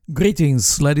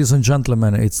Greetings, ladies and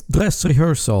gentlemen. It's Dress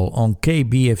Rehearsal on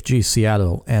KBFG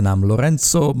Seattle, and I'm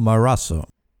Lorenzo Marasso.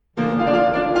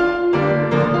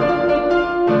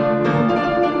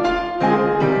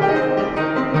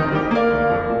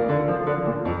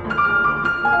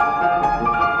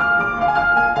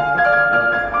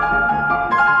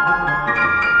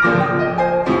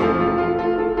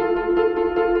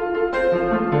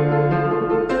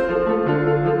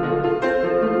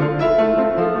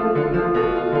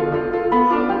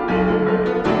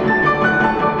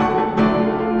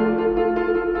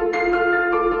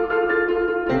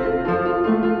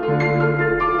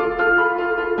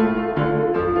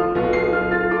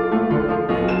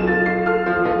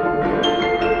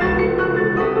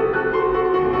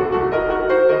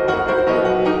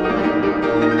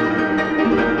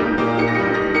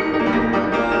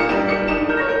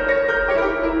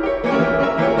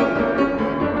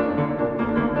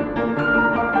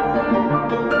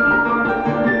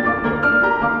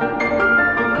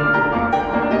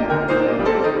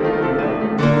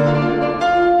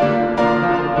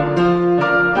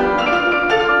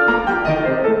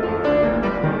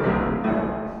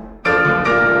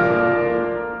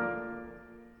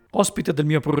 Ospite del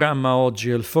mio programma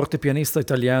oggi è il fortepianista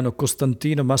italiano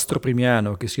Costantino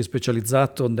Mastroprimiano, che si è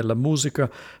specializzato nella musica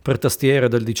per tastiere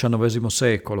del XIX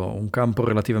secolo, un campo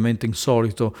relativamente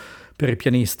insolito per i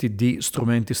pianisti di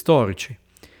strumenti storici.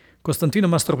 Costantino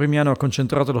Mastroprimiano ha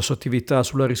concentrato la sua attività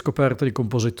sulla riscoperta di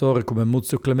compositori come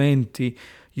Muzio Clementi,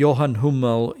 Johann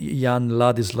Hummel, Jan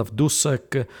Ladislav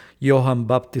Dussek, Johann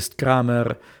Baptist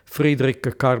Cramer,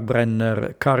 Friedrich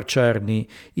Kalkbrenner, Karl Czerny,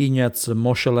 Ignaz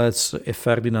Moscheles e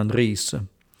Ferdinand Ries.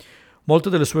 Molte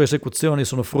delle sue esecuzioni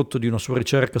sono frutto di una sua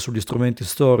ricerca sugli strumenti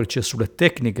storici e sulle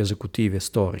tecniche esecutive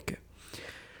storiche.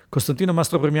 Costantino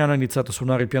Mastroprimiano ha iniziato a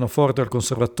suonare il pianoforte al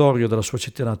conservatorio della sua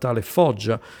città natale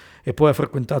Foggia e poi ha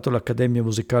frequentato l'Accademia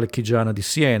Musicale Chigiana di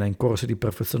Siena in corsi di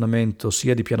perfezionamento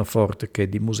sia di pianoforte che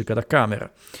di musica da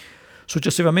camera.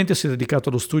 Successivamente si è dedicato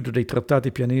allo studio dei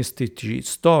trattati pianistici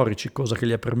storici, cosa che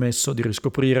gli ha permesso di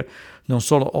riscoprire non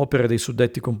solo opere dei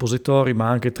suddetti compositori, ma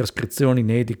anche trascrizioni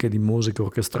inedite di musiche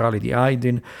orchestrali di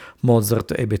Haydn,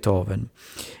 Mozart e Beethoven,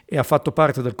 e ha fatto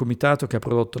parte del comitato che ha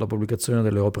prodotto la pubblicazione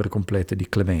delle opere complete di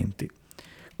Clementi.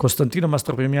 Costantino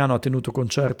Mastroprimiano ha tenuto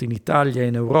concerti in Italia e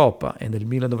in Europa e nel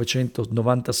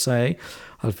 1996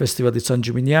 al Festival di San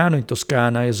Gimignano in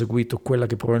Toscana ha eseguito quella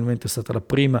che probabilmente è stata la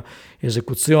prima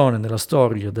esecuzione nella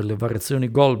storia delle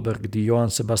variazioni Goldberg di Johann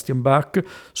Sebastian Bach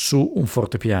su un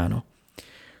fortepiano.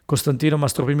 Costantino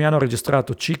Mastroprimiano ha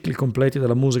registrato cicli completi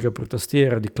della musica per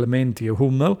tastiera di Clementi e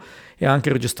Hummel e ha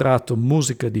anche registrato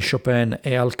musica di Chopin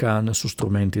e Alcan su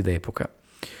strumenti d'epoca.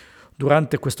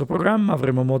 Durante questo programma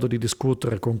avremo modo di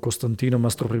discutere con Costantino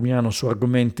Mastroprimiano su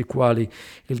argomenti quali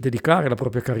il dedicare la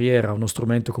propria carriera a uno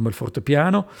strumento come il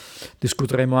fortepiano.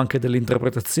 Discuteremo anche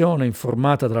dell'interpretazione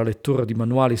informata dalla lettura di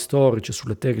manuali storici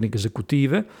sulle tecniche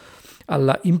esecutive,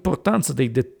 alla importanza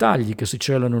dei dettagli che si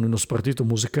celano in uno spartito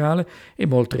musicale e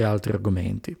molti altri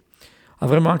argomenti.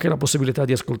 Avremo anche la possibilità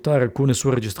di ascoltare alcune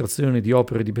sue registrazioni di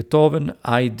opere di Beethoven,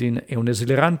 Haydn e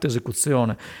un'esilerante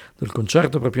esecuzione del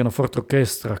concerto per pianoforte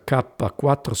orchestra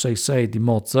K466 di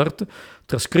Mozart,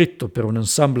 trascritto per un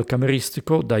ensemble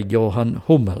cameristico da Johann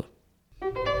Hummel.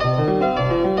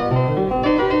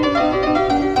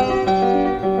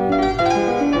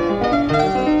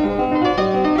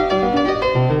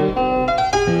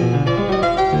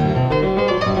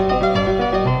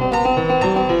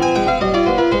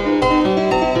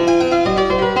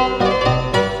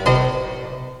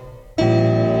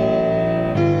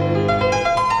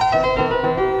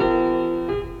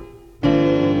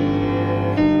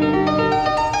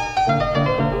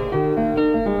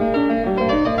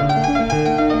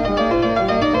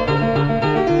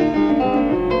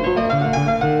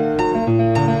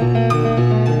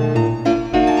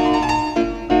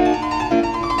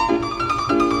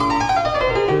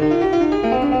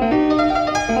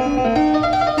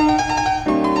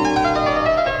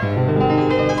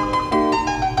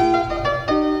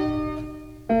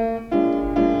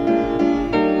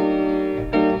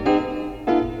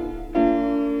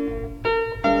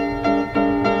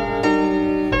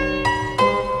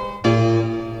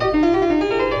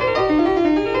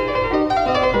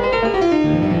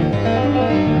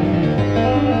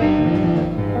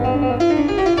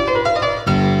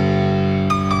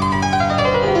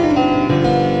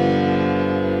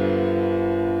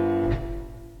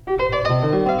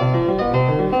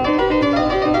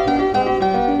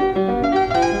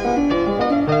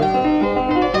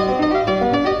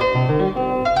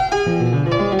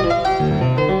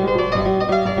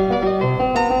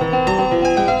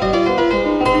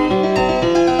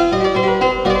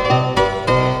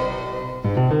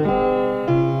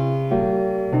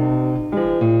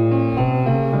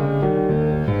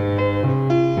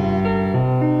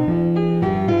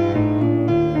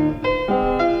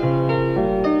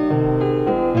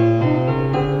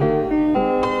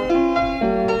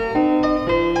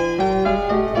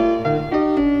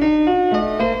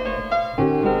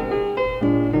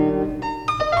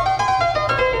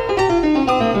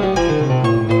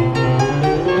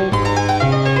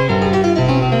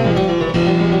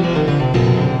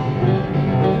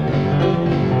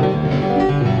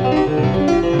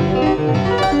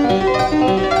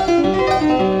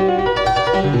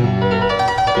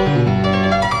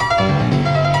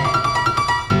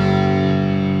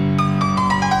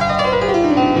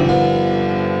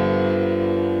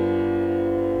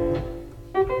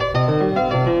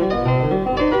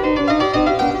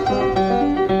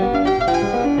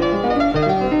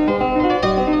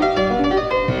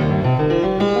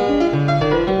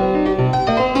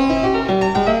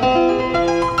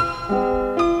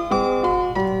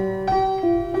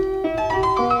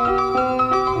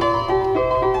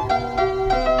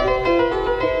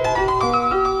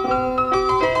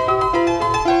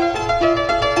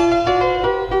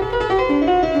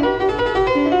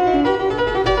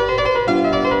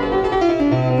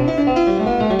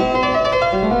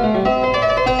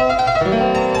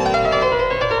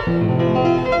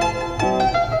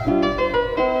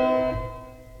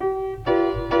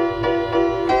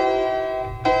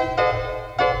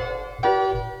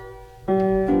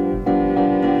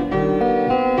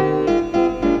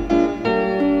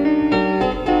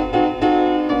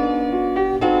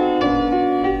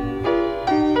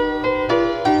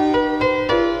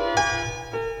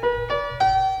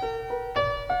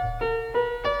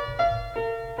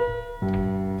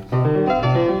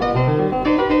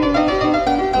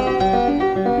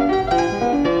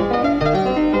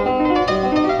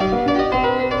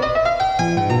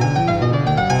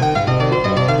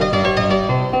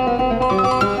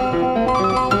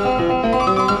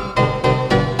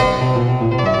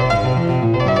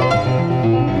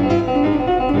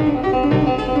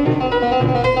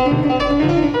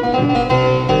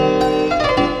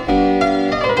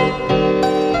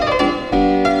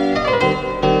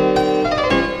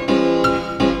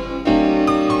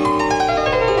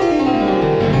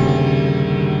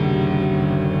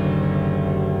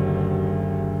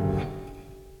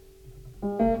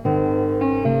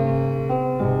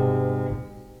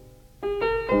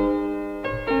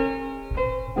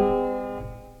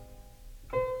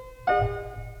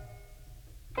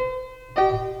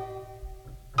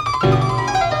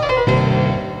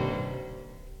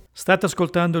 State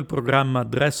ascoltando il programma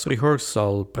Dress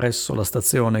Rehearsal presso la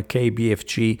stazione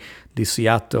KBFG di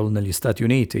Seattle negli Stati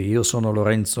Uniti. Io sono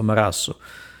Lorenzo Marasso.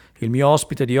 Il mio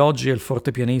ospite di oggi è il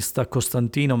fortepianista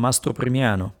Costantino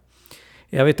Mastroprimiano.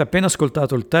 E avete appena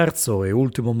ascoltato il terzo e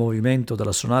ultimo movimento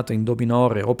della sonata in do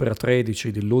minore, opera 13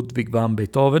 di Ludwig van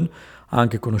Beethoven,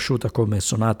 anche conosciuta come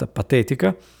sonata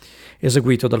patetica,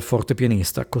 eseguito dal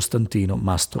fortepianista Costantino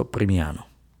Mastroprimiano.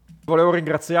 Volevo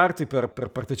ringraziarti per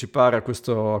partecipare a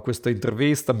questa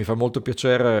intervista, mi fa molto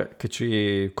piacere che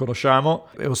ci conosciamo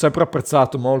e ho sempre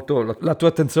apprezzato molto la tua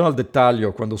attenzione al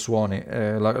dettaglio quando suoni,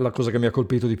 è la cosa che mi ha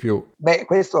colpito di più. Beh,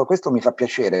 questo mi fa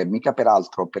piacere, mica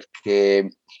peraltro,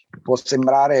 perché può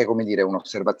sembrare, come dire,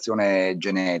 un'osservazione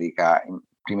generica.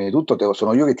 Prima di tutto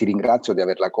sono io che ti ringrazio di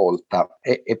averla colta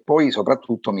e poi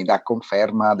soprattutto mi dà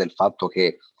conferma del fatto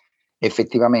che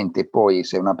effettivamente poi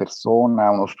se una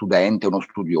persona, uno studente, uno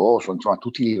studioso, insomma a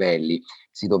tutti i livelli,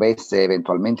 si dovesse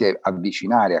eventualmente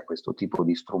avvicinare a questo tipo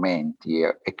di strumenti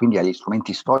e quindi agli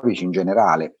strumenti storici in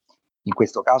generale, in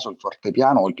questo caso il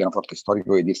fortepiano o il pianoforte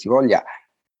storico che dir si voglia,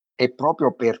 è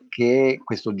proprio perché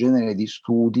questo genere di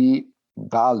studi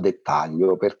va al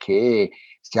dettaglio, perché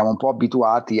siamo un po'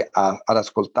 abituati ad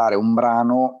ascoltare un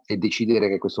brano e decidere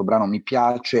che questo brano mi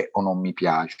piace o non mi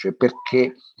piace,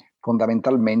 perché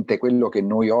fondamentalmente quello che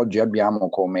noi oggi abbiamo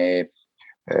come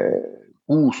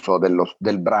uso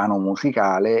del brano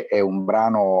musicale è un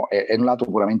lato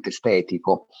puramente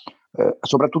estetico,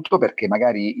 soprattutto perché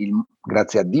magari,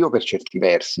 grazie a Dio per certi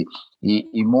versi,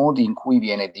 i modi in cui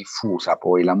viene diffusa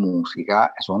poi la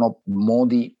musica sono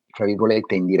modi, tra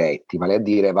virgolette, indiretti, vale a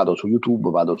dire vado su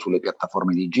YouTube, vado sulle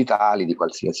piattaforme digitali di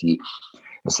qualsiasi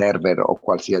server o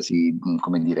qualsiasi,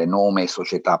 come dire, nome e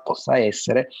società possa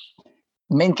essere.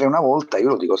 Mentre una volta, io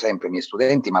lo dico sempre ai miei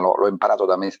studenti, ma l'ho imparato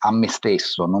a me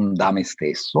stesso, non da me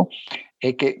stesso,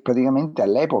 è che praticamente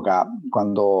all'epoca,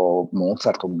 quando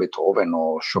Mozart o Beethoven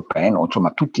o Chopin, o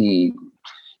insomma tutti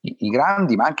i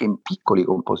grandi, ma anche piccoli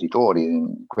compositori,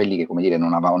 quelli che, come dire,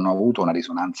 non avevano avuto una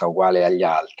risonanza uguale agli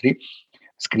altri,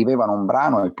 scrivevano un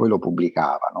brano e poi lo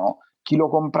pubblicavano. Chi lo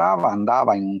comprava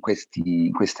andava in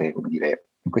questi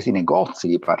negozi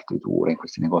di partiture, in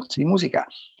questi negozi di musica,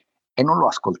 e non lo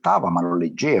ascoltava, ma lo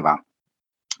leggeva.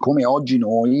 Come oggi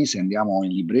noi, se andiamo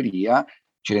in libreria,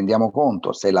 ci rendiamo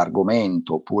conto se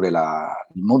l'argomento oppure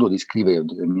il modo di scrivere un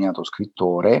determinato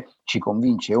scrittore ci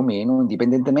convince o meno,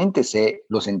 indipendentemente se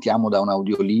lo sentiamo da un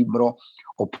audiolibro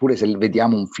oppure se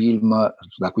vediamo un film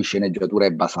la cui sceneggiatura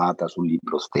è basata sul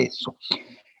libro stesso.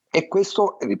 E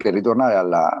questo, per ritornare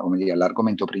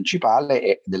all'argomento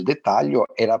principale del dettaglio,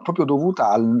 era proprio dovuta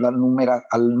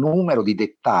al numero di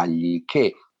dettagli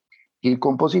che il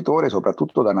compositore,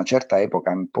 soprattutto da una certa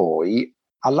epoca in poi,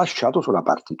 ha lasciato sulla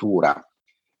partitura.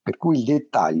 Per cui il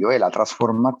dettaglio è la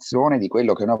trasformazione di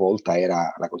quello che una volta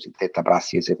era la cosiddetta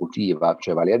prassi esecutiva,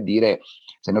 cioè vale a dire,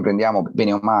 se noi prendiamo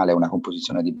bene o male una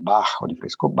composizione di Bach o di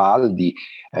Frescobaldi,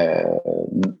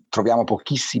 troviamo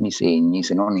pochissimi segni,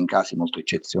 se non in casi molto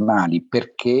eccezionali,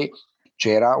 perché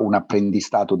c'era un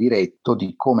apprendistato diretto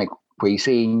di come quei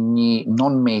segni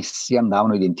non messi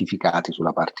andavano identificati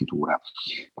sulla partitura.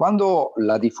 Quando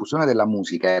la diffusione della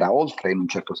musica era oltre in un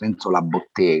certo senso la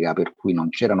bottega, per cui non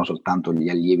c'erano soltanto gli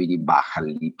allievi di Bach a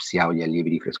Lipsia o gli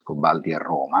allievi di Frescobaldi a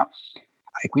Roma,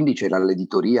 e quindi c'era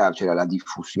l'editoria, c'era la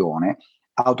diffusione,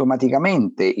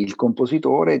 automaticamente il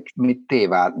compositore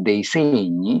metteva dei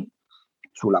segni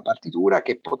sulla partitura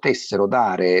che potessero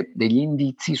dare degli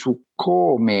indizi su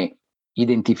come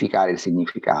identificare il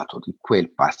significato di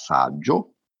quel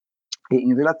passaggio e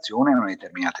in relazione a una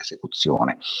determinata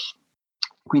esecuzione.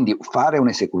 Quindi fare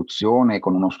un'esecuzione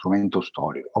con uno strumento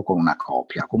storico o con una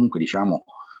copia, comunque diciamo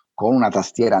con una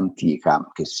tastiera antica,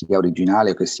 che sia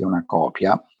originale o che sia una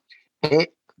copia,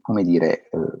 e come dire,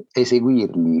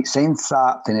 eseguirli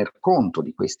senza tener conto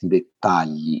di questi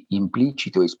dettagli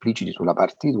impliciti o espliciti sulla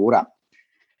partitura,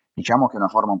 diciamo che è una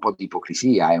forma un po' di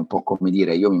ipocrisia, è un po' come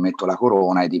dire io mi metto la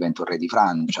corona e divento il re di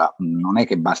Francia. Non è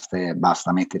che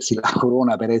basta mettersi la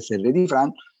corona per essere re di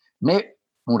Francia, né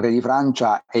un re di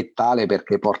Francia è tale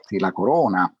perché porti la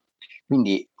corona.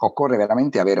 Quindi occorre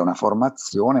veramente avere una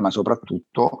formazione, ma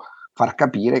soprattutto far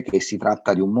capire che si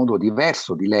tratta di un modo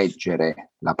diverso di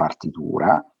leggere la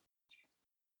partitura,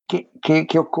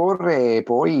 che occorre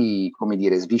poi, come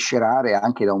dire, sviscerare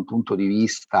anche da un punto di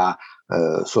vista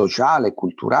sociale e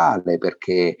culturale,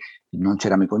 perché non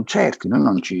c'erano i concerti, noi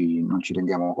non ci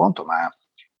rendiamo conto, ma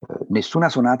nessuna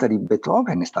sonata di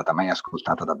Beethoven è stata mai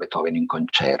ascoltata da Beethoven in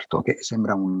concerto, che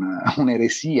sembra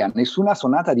un'eresia, nessuna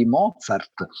sonata di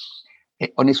Mozart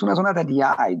o nessuna sonata di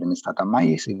Haydn è stata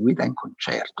mai eseguita in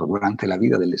concerto durante la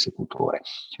vita dell'esecutore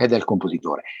e del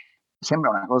compositore.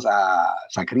 sembra una cosa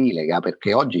sacrilega,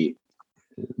 perché oggi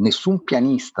nessun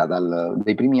pianista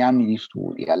dai primi anni di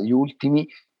studi agli ultimi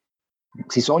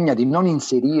si sogna di non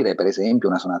inserire, per esempio,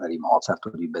 una sonata di Mozart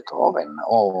o di Beethoven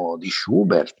o di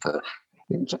Schubert,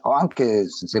 o anche,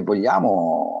 se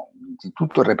vogliamo, di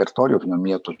tutto il repertorio fino al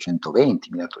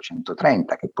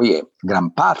 1820-1830, che poi è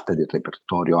gran parte del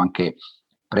repertorio anche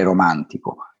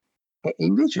preromantico. E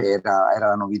invece era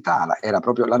la novità,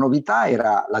 la novità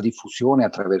era la diffusione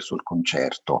attraverso il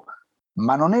concerto,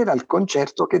 ma non era il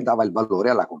concerto che dava il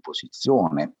valore alla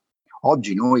composizione.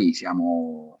 Oggi noi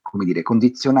siamo, come dire,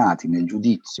 condizionati nel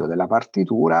giudizio della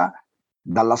partitura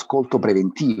dall'ascolto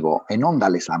preventivo e non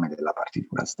dall'esame della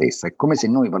partitura stessa. È come se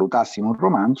noi valutassimo un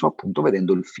romanzo appunto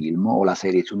vedendo il film o la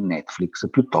serie su Netflix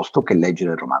piuttosto che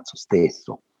leggere il romanzo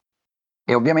stesso.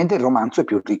 E ovviamente il romanzo è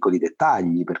più ricco di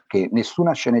dettagli, perché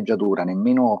nessuna sceneggiatura,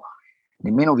 nemmeno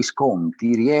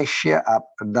Visconti, riesce a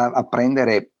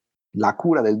prendere la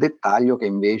cura del dettaglio che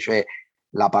invece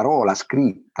la parola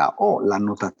scritta o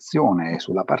l'annotazione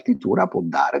sulla partitura può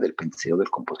dare del pensiero del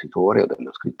compositore o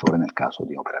dello scrittore nel caso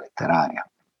di opera letteraria.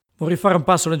 Vorrei fare un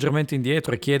passo leggermente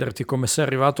indietro e chiederti come sei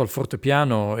arrivato al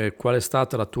fortepiano e qual è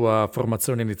stata la tua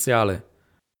formazione iniziale.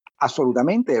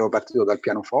 Assolutamente, ero partito dal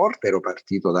pianoforte, ero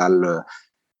partito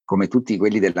come tutti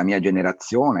quelli della mia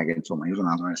generazione, che insomma io sono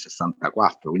nato nel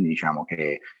 64, quindi diciamo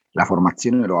che la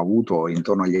formazione l'ho avuto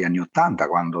intorno agli anni 80,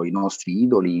 quando i nostri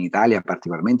idoli in Italia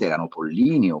particolarmente erano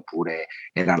Pollini, oppure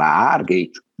era la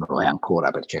Hargate, lo è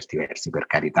ancora per certi versi, per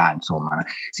carità, insomma.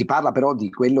 Si parla però di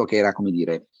quello che era, come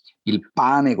dire, il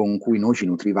pane con cui noi ci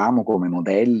nutrivamo come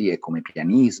modelli e come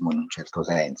pianismo in un certo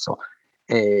senso.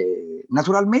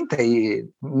 Naturalmente,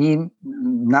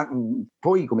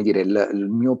 poi, come dire, il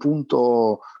mio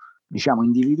punto, diciamo,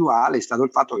 individuale è stato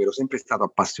il fatto che ero sempre stato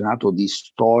appassionato di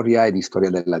storia e di storia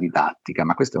della didattica,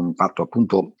 ma questo è un fatto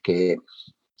appunto che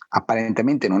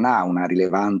apparentemente non ha una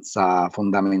rilevanza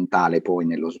fondamentale poi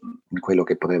in quello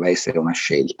che poteva essere una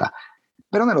scelta.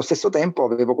 Però nello stesso tempo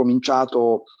avevo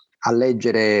cominciato a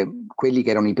leggere quelli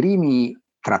che erano i primi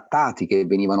trattati che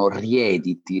venivano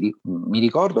riediti. Mi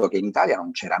ricordo che in Italia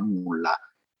non c'era nulla.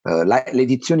 Le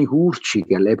edizioni Curci,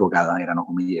 che all'epoca erano,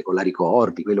 come dire, con la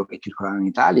Ricordi, quello che circolava in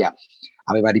Italia,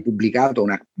 aveva ripubblicato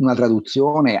una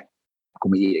traduzione,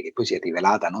 come dire, che poi si è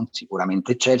rivelata non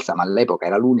sicuramente eccelsa, ma all'epoca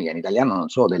era l'unica in italiano, non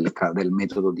so, del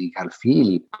metodo di Carl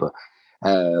Philipp.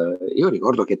 Io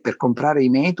ricordo che per comprare i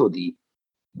metodi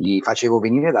li facevo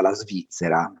venire dalla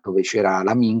Svizzera, dove c'era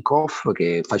la Minkoff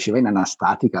che faceva in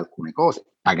anastatica alcune cose,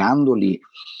 pagandoli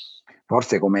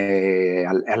forse come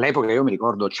all'epoca, io mi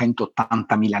ricordo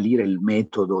 180.000 lire il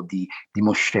metodo di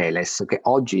Moscheles, che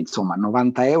oggi insomma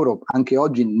 90 euro, anche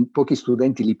oggi pochi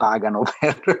studenti li pagano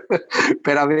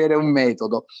per avere un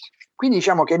metodo. Quindi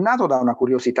diciamo che è nato da una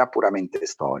curiosità puramente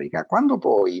storica. Quando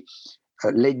poi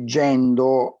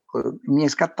leggendo mi è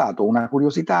scattato una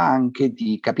curiosità anche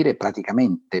di capire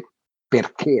praticamente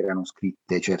perché erano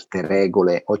scritte certe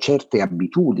regole o certe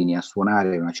abitudini a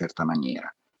suonare in una certa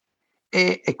maniera.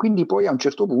 E quindi poi a un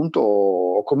certo punto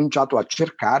ho cominciato a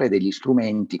cercare degli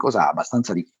strumenti, cosa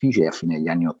abbastanza difficile a fine degli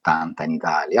anni Ottanta in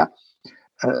Italia,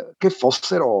 che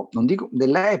fossero, non dico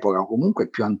dell'epoca, o comunque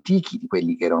più antichi di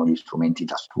quelli che erano gli strumenti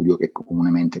da studio che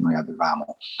comunemente noi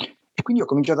avevamo. E quindi ho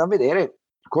cominciato a vedere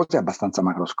cose abbastanza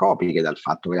macroscopiche, dal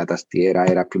fatto che la tastiera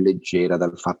era più leggera,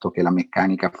 dal fatto che la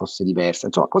meccanica fosse diversa,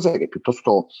 insomma, cose che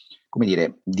piuttosto, come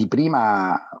dire, di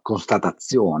prima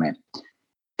constatazione.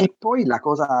 E poi la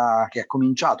cosa che ha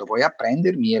cominciato poi a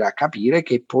prendermi era capire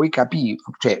che poi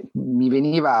cioè mi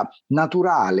veniva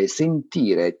naturale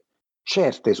sentire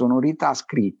certe sonorità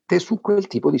scritte su quel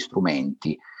tipo di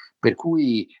strumenti. Per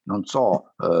cui, non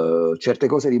so, certe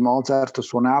cose di Mozart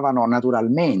suonavano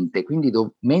naturalmente, quindi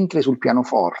mentre sul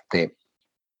pianoforte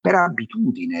per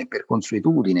abitudine, per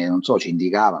consuetudine, non so, ci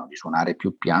indicavano di suonare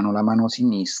più piano la mano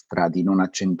sinistra, di non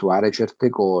accentuare certe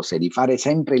cose, di fare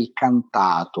sempre il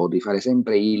cantato, di fare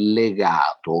sempre il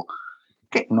legato,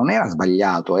 che non era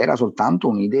sbagliato, era soltanto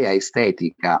un'idea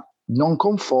estetica non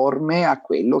conforme a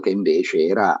quello che invece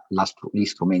era gli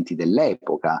strumenti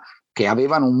dell'epoca, che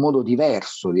avevano un modo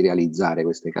diverso di realizzare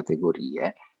queste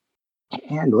categorie.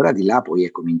 E allora di là poi è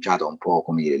cominciato un po',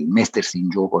 come dire, il mettersi in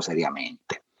gioco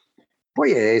seriamente.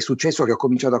 Poi è successo che ho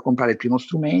cominciato a comprare il primo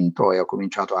strumento e ho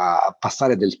cominciato a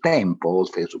passare del tempo,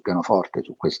 oltre che sul pianoforte,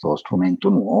 su questo strumento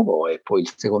nuovo, e poi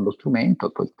il secondo strumento,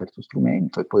 e poi il terzo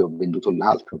strumento, e poi ho venduto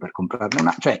l'altro per comprarne un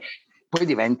altro. Cioè, poi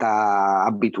diventa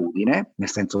abitudine, nel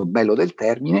senso bello del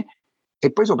termine,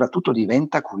 e poi soprattutto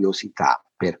diventa curiosità,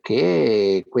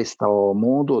 perché questo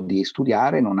modo di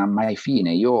studiare non ha mai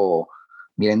fine. Io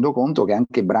mi rendo conto che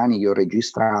anche brani che ho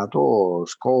registrato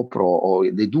scopro o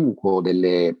deduco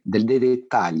dei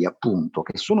dettagli, appunto,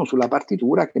 che sono sulla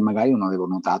partitura che magari non avevo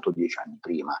notato 10 anni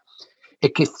prima e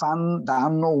che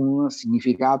danno un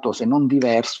significato, se non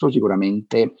diverso,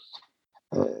 sicuramente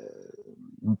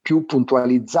più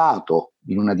puntualizzato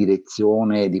in una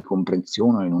direzione di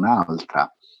comprensione o in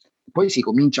un'altra. Poi si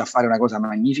comincia a fare una cosa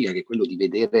magnifica, che è quello di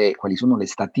vedere quali sono le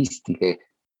statistiche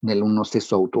uno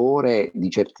stesso autore di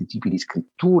certi tipi di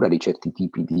scrittura, di certi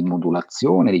tipi di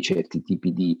modulazione, di certi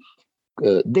tipi di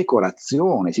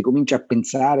decorazione. Si comincia a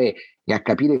pensare e a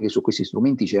capire che su questi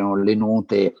strumenti c'erano le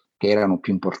note che erano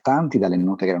più importanti dalle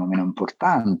note che erano meno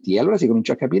importanti, e allora si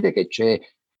comincia a capire che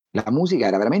la musica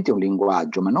era veramente un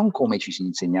linguaggio, ma non come ci si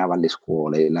insegnava alle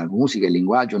scuole. La musica è il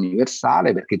linguaggio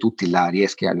universale perché tutti la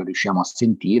riusciamo a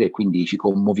sentire e quindi ci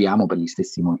commuoviamo per gli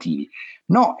stessi motivi.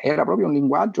 No, era proprio un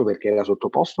linguaggio perché era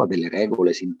sottoposto a delle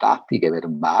regole sintattiche,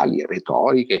 verbali,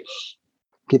 retoriche,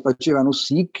 che facevano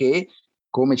sì che,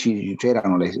 come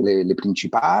c'erano le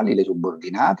principali, le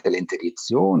subordinate, le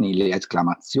interiezioni, le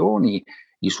esclamazioni,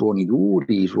 i suoni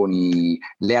duri,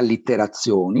 le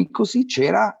allitterazioni, così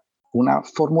c'era una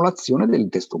formulazione del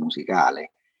testo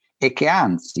musicale, e che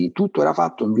anzi tutto era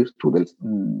fatto in virtù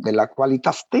della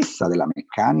qualità stessa della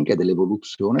meccanica e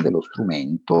dell'evoluzione dello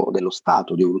strumento, dello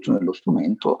stato di evoluzione dello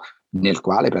strumento nel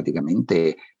quale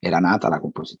praticamente era nata la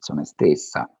composizione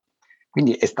stessa.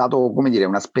 Quindi è stato, come dire,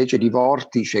 una specie di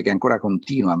vortice che ancora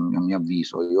continua, a mio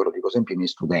avviso. Io lo dico sempre ai miei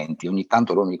studenti, ogni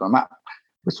tanto loro mi dicono: ma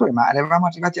professore, ma eravamo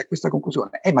arrivati a questa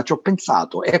conclusione? Ma ci ho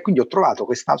pensato e quindi ho trovato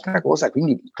quest'altra cosa,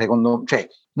 quindi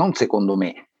non secondo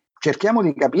me, cerchiamo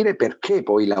di capire perché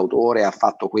poi l'autore ha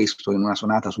fatto questo in una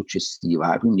sonata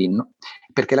successiva. Quindi,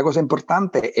 perché la cosa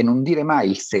importante è non dire mai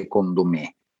il secondo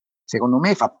me. Secondo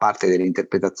me fa parte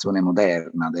dell'interpretazione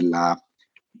moderna,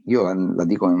 io la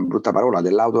dico in brutta parola,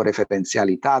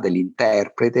 dell'autoreferenzialità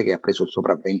dell'interprete che ha preso il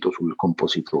sopravvento sul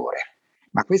compositore.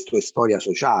 Ma questo è storia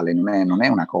sociale, non è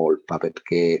una colpa,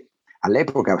 perché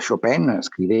all'epoca Chopin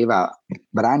scriveva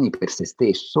brani per se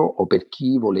stesso o per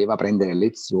chi voleva prendere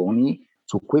lezioni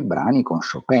su quei brani con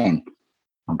Chopin.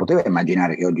 Non poteva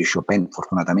immaginare che oggi Chopin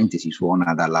fortunatamente si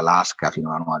suona dall'Alaska fino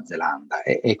alla Nuova Zelanda,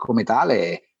 e come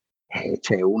tale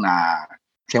c'è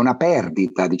una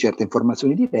perdita di certe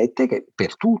informazioni dirette che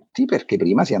per tutti, perché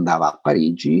prima si andava a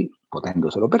Parigi,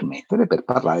 potendoselo permettere, per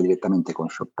parlare direttamente con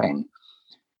Chopin.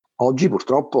 Oggi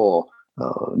purtroppo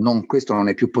questo non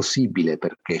è più possibile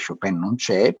perché Chopin non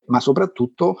c'è, ma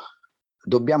soprattutto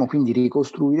dobbiamo quindi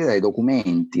ricostruire dai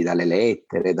documenti, dalle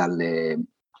lettere,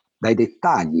 dai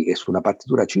dettagli che sulla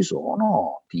partitura ci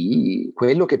sono, di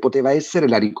quello che poteva essere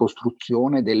la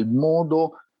ricostruzione del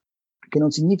modo, che non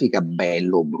significa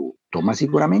bello o brutto, ma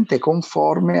sicuramente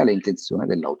conforme alle intenzioni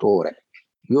dell'autore.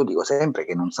 Io dico sempre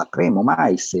che non sapremo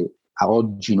mai se a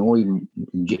oggi noi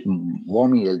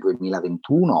uomini del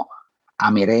 2021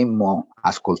 ameremmo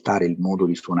ascoltare il modo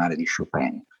di suonare di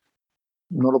Chopin.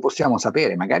 Non lo possiamo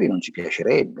sapere, magari non ci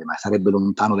piacerebbe, ma sarebbe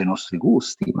lontano dai nostri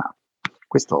gusti, ma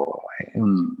questo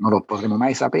non lo potremo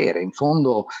mai sapere. In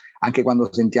fondo, anche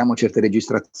quando sentiamo certe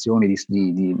registrazioni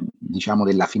diciamo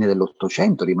della fine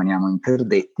dell'Ottocento, rimaniamo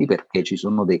interdetti perché ci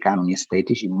sono dei canoni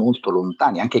estetici molto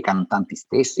lontani, anche i cantanti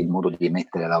stessi, il modo di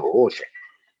emettere la voce.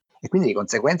 E quindi di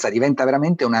conseguenza diventa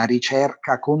veramente una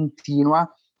ricerca continua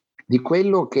di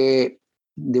quello che,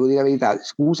 devo dire la verità,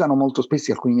 usano molto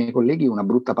spesso alcuni miei colleghi una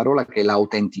brutta parola che è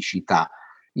l'autenticità.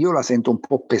 Io la sento un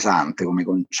po' pesante come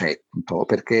concetto,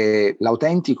 perché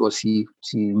l'autentico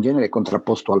in genere è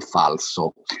contrapposto al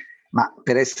falso, ma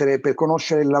per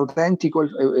conoscere l'autentico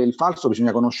e il falso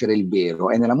bisogna conoscere il vero,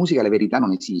 e nella musica le verità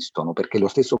non esistono, perché lo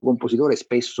stesso compositore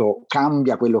spesso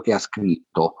cambia quello che ha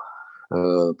scritto,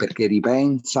 perché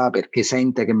ripensa, perché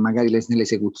sente che magari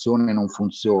nell'esecuzione non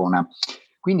funziona.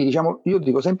 Quindi diciamo, io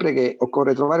dico sempre che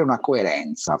occorre trovare una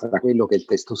coerenza tra quello che è il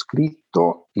testo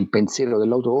scritto, il pensiero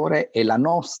dell'autore e la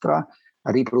nostra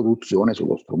riproduzione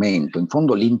sullo strumento. In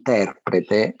fondo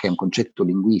l'interprete, che è un concetto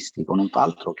linguistico, non fa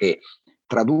altro che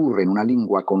tradurre in una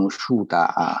lingua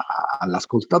conosciuta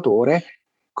all'ascoltatore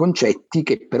concetti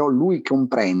che però lui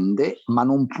comprende, ma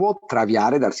non può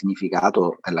traviare dal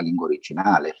significato della lingua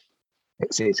originale.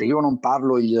 Se io non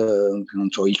parlo non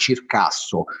so, il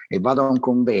circasso e vado a un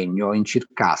convegno in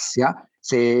Circassia,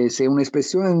 se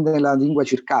un'espressione della lingua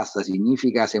circassa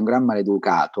significa sei un gran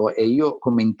maleducato e io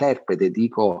come interprete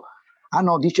dico ah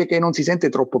no, dice che non si sente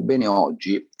troppo bene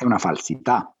oggi, è una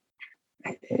falsità.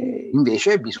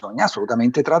 Invece bisogna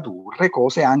assolutamente tradurre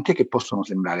cose anche che possono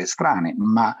sembrare strane,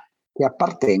 ma che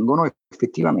appartengono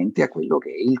effettivamente a quello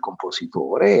che è il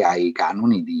compositore, ai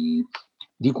canoni di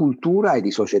cultura e di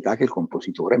società che il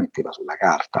compositore metteva sulla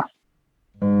carta.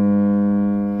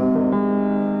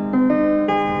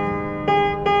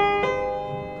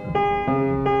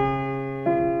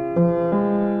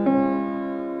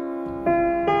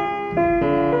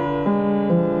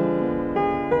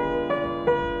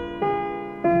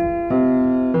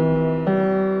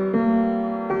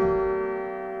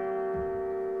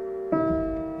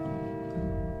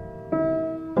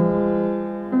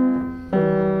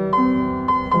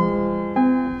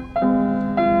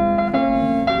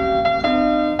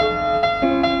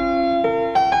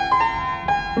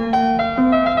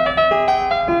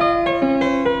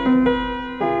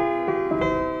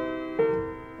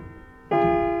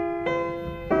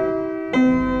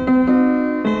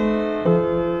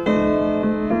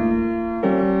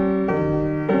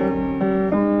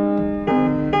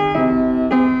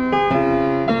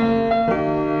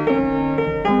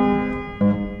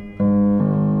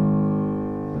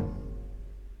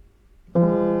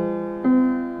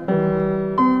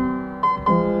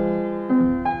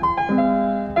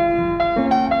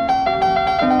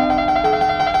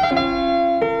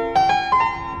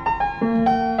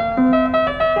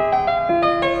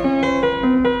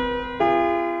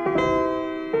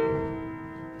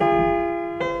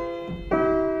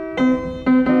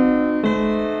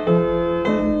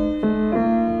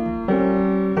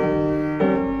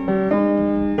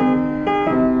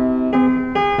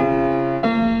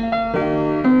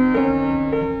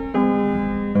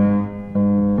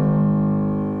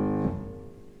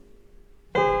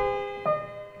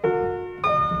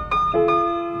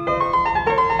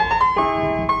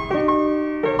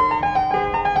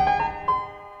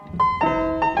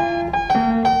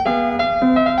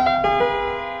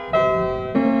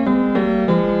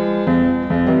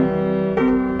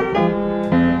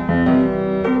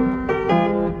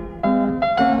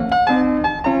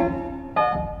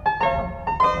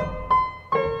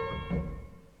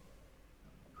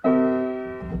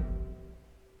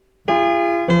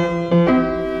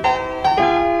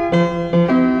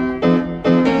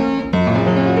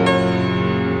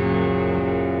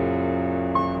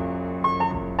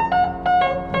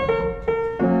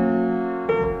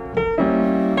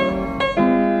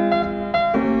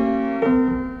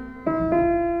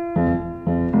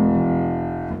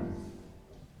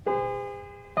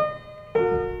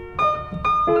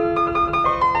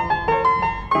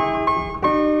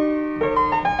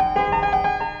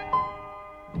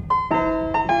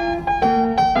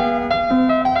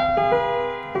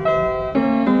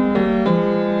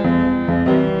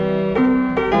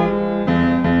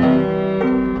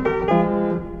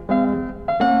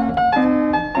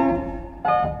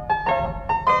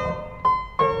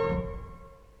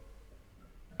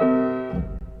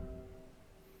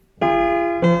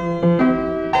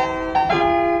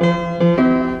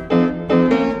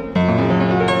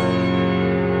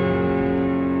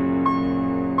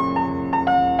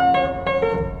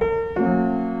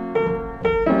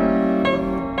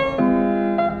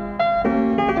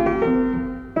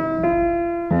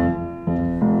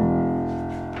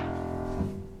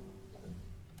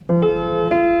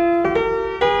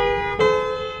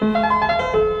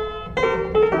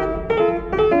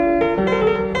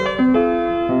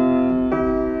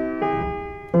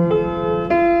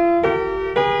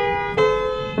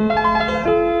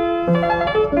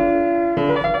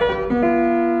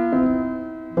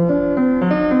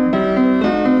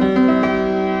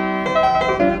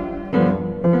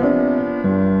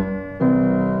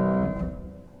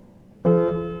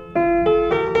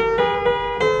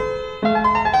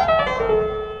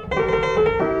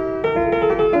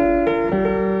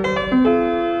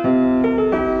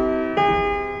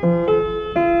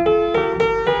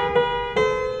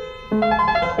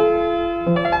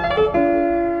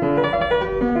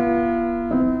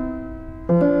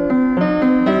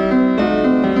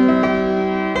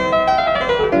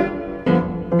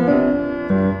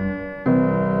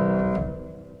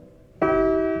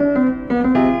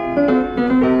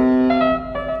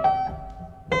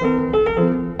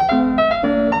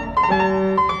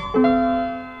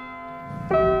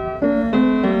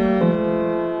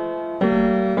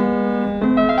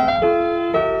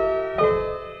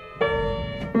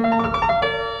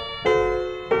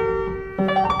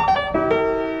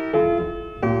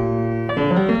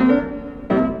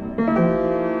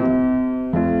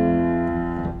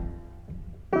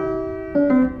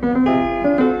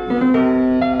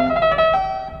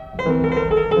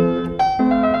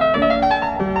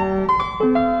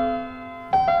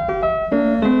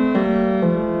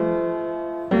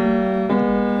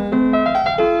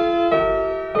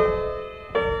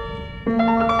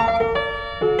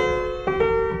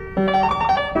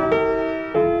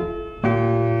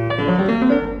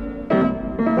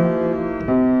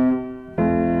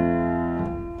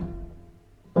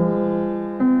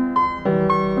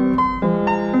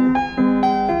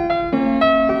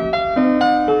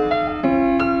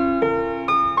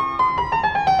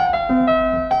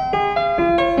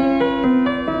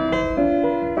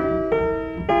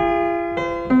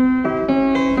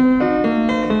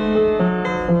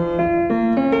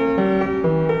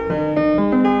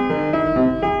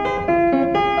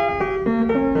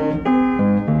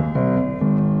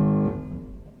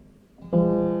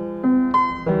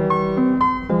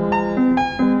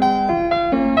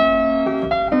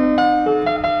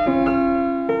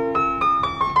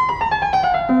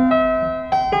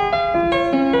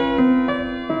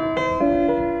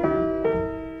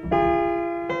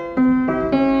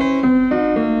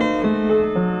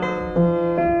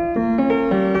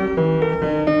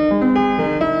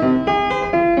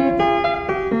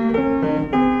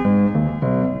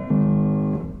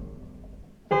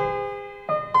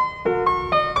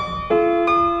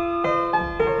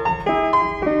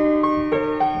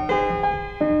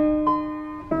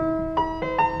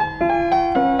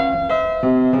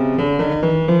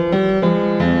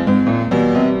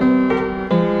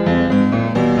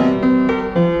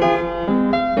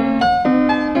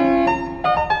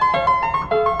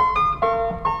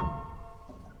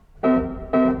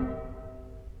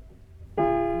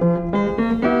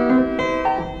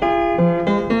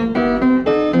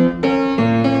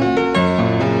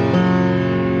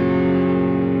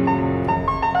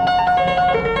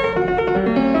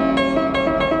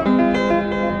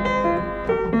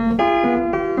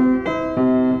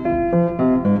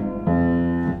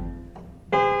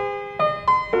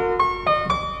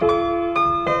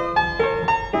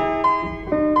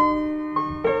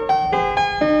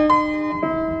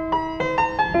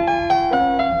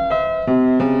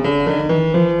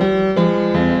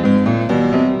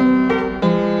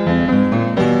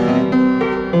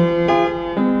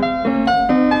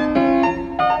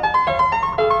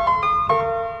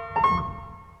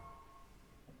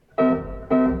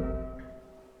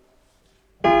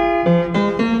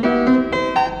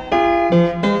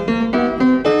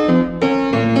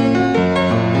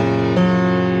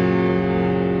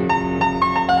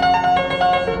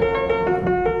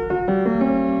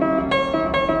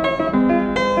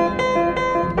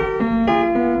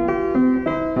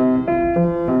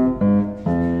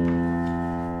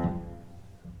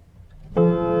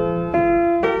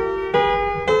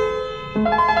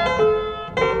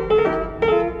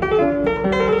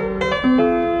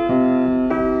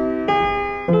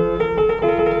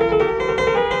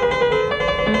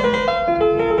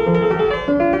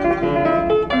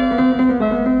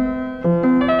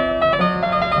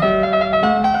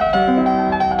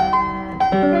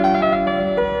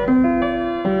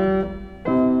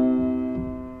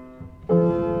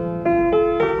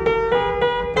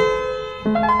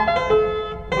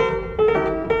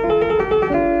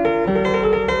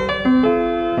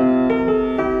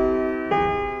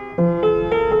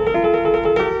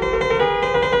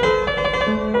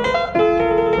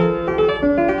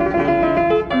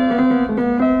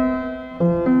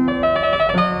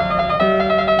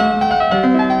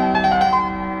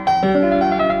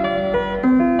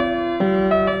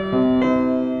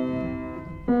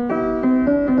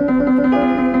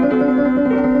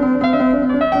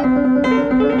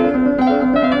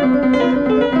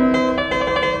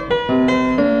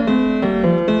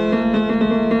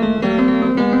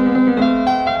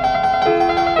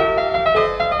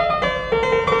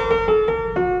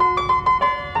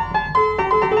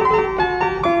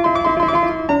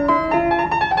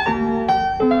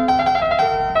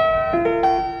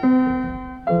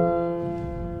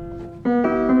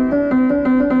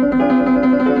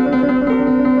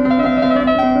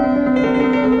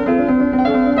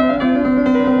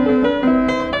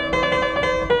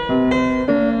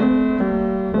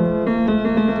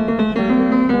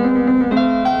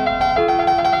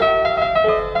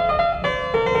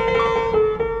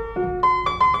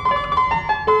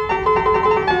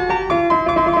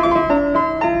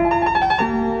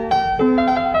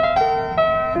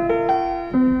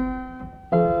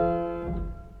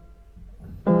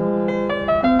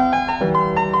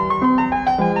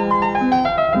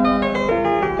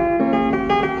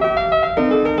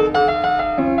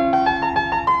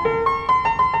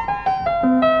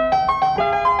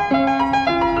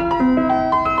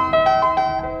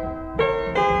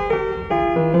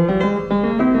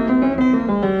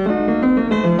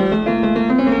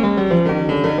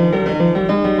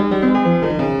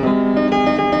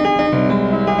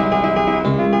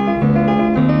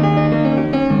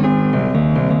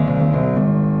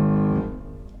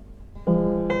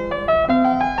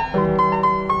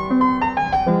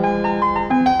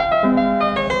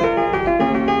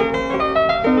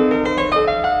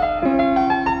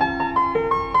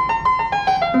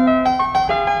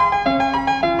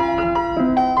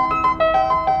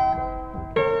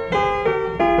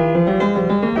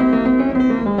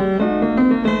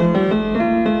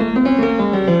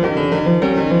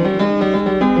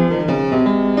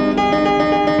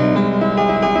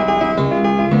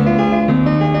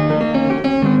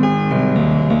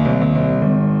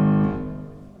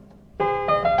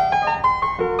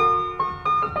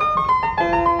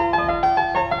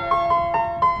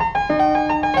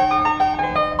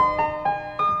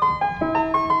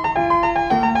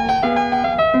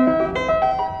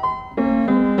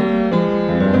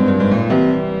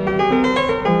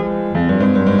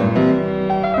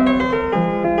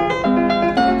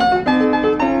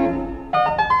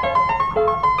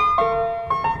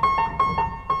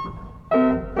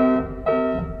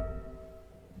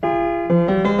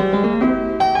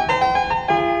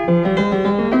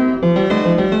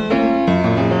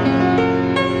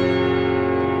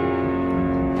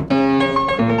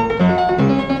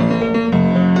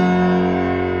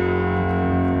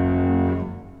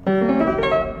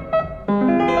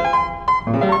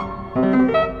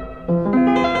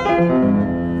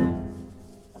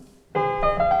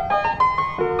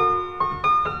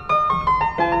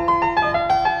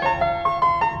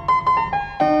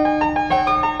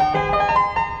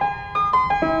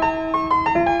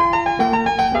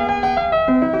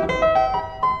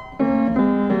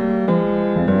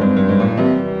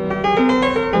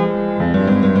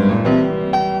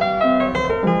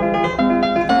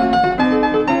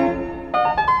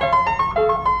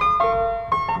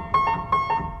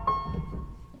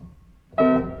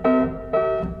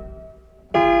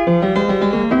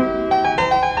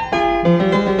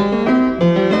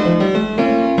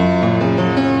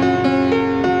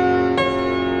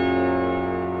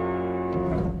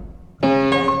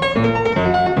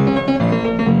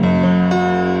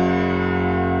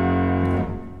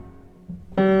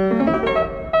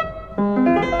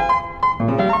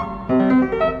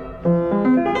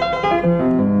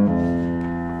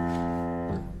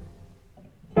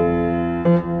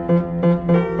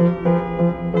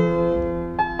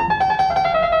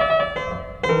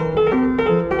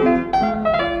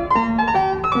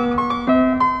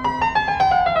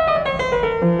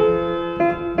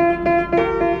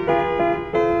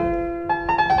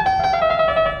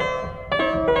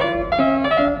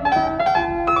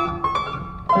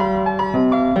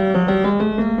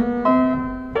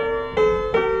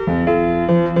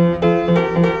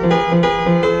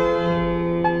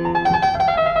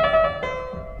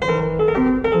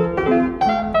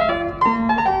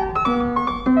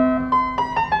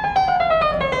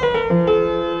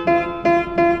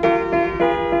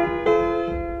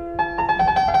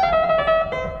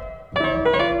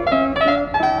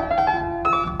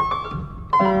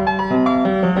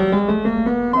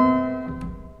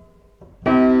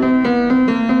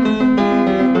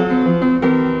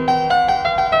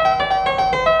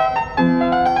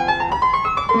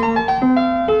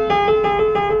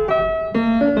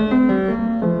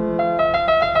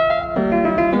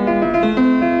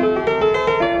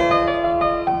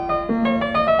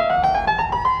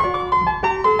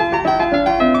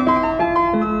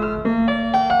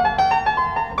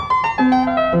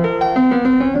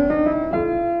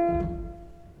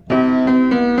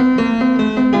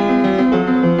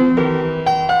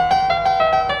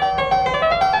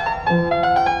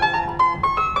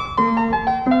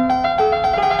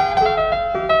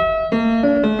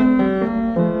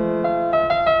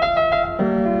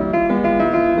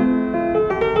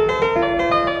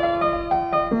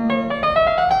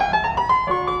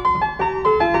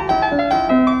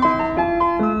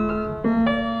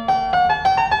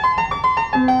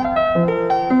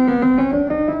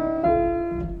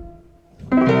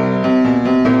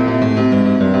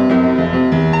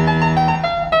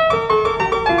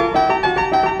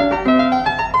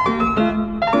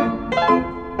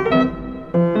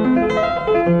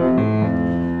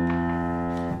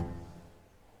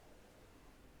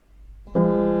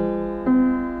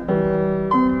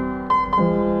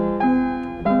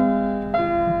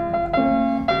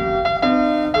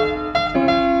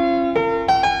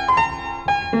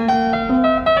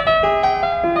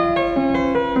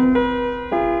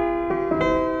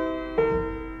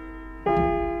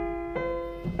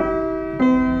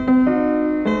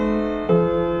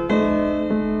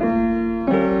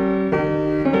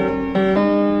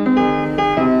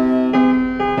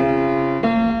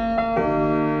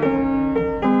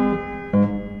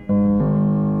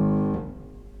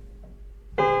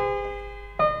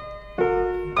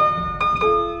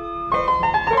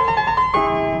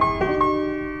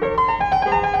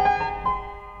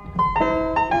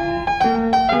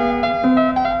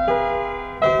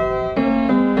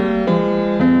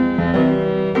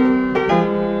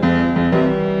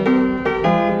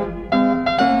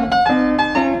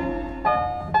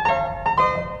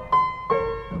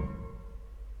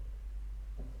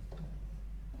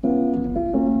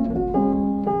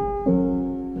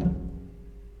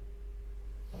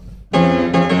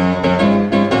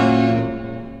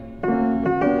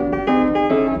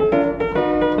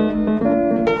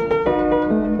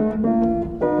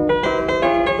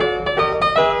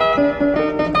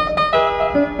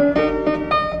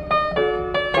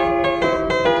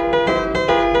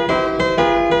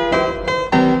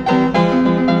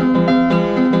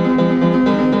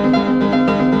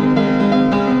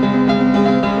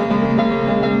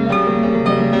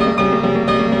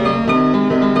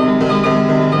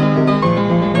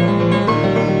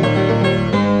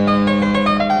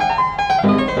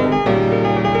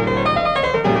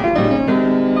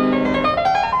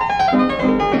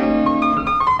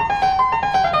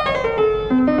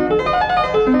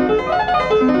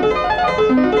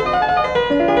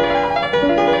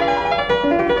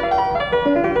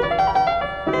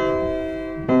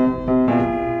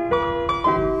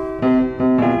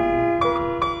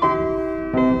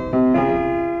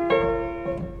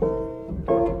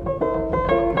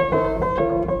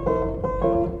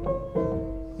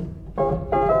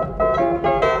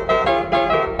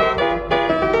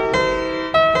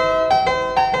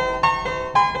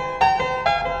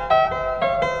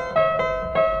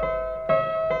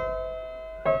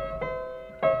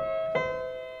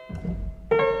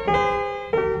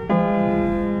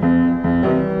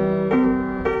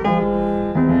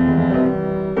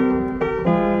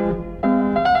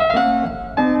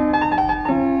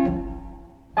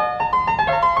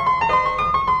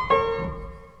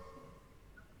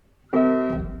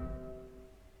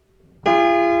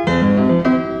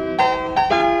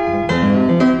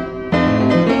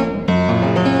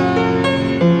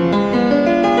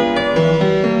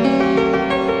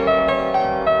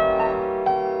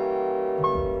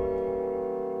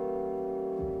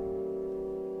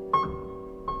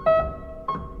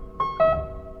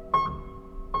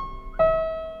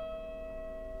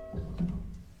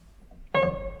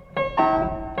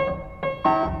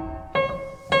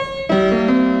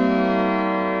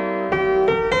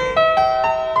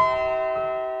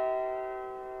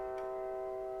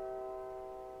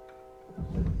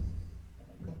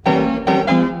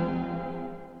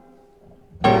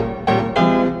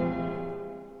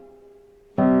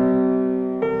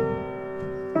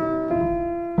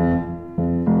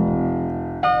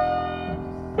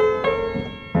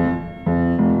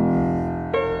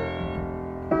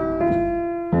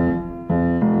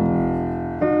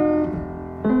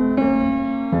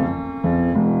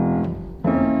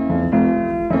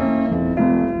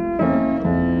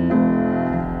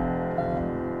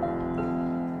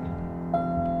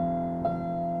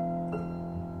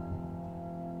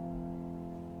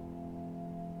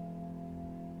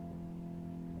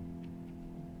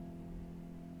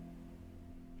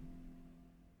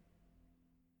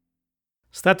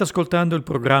 State ascoltando il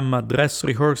programma Dress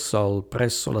Rehearsal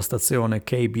presso la stazione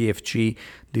KBFG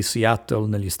di Seattle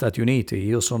negli Stati Uniti.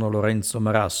 Io sono Lorenzo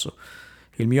Marasso.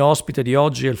 Il mio ospite di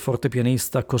oggi è il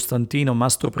fortepianista Costantino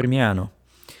Mastroprimiano.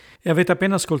 E avete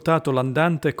appena ascoltato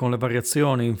l'andante con le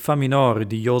variazioni in fa minore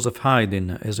di Joseph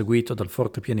Haydn, eseguito dal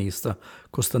fortepianista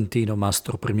Costantino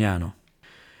Mastroprimiano.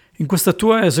 In questa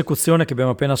tua esecuzione che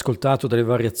abbiamo appena ascoltato delle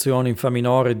variazioni in fa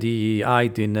minore di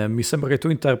Haydn, mi sembra che tu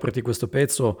interpreti questo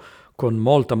pezzo con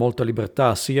molta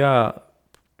libertà, sia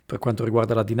per quanto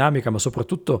riguarda la dinamica, ma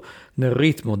soprattutto nel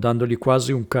ritmo, dandogli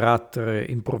quasi un carattere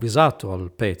improvvisato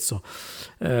al pezzo.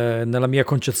 Nella mia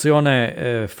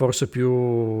concezione forse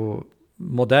più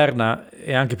moderna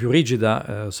e anche più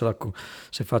rigida,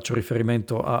 se faccio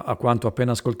riferimento a quanto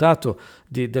appena ascoltato,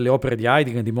 delle opere di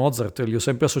Haydn e di Mozart, li ho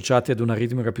sempre associati ad una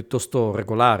ritmica piuttosto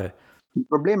regolare. Il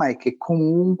problema è che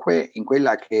comunque in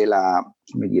quella che è la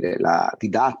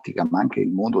didattica, ma anche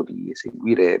il modo di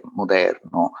eseguire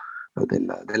moderno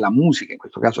della musica, in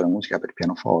questo caso la musica per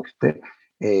pianoforte,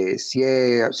 si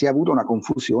è avuta una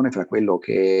confusione fra quello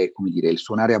che è, come dire, il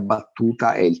suonare a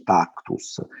battuta e il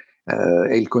tactus.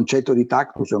 E il concetto di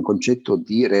tactus è un concetto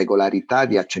di regolarità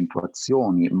di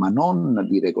accentuazioni, ma non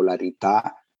di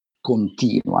regolarità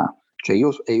continua. Cioè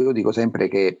io dico sempre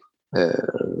che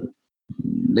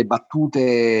le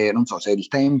battute, non so, se il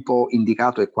tempo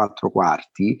indicato è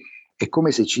 4/4, è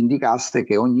come se ci indicasse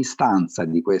che ogni stanza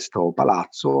di questo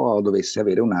palazzo dovesse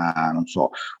avere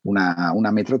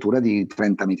una metratura di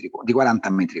 40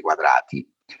 metri quadrati,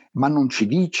 ma non ci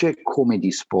dice come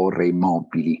disporre i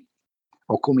mobili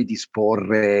o come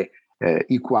disporre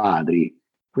i quadri.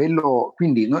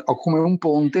 Quindi o come un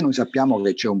ponte, noi sappiamo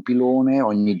che c'è un pilone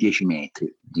ogni 10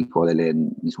 metri, dico delle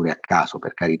misure a caso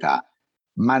per carità,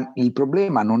 ma il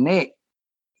problema non è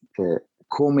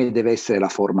come deve essere la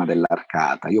forma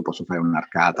dell'arcata. Io posso fare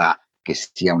un'arcata che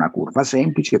sia una curva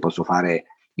semplice, posso fare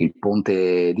il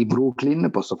ponte di Brooklyn,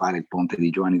 posso fare il ponte di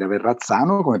Giovanni da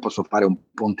Verrazzano, come posso fare un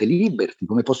ponte Liberty,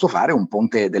 come posso fare un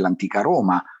ponte dell'antica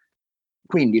Roma.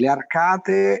 Quindi le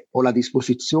arcate o la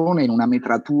disposizione in una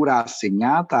metratura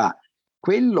assegnata,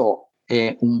 quello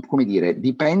è come dire,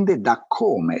 dipende da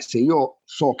come. Se io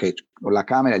so che ho la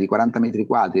camera di 40 metri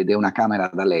quadri ed è una camera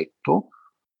da letto,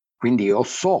 quindi io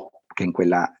so che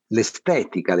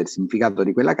l'estetica del significato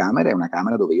di quella camera è una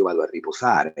camera dove io vado a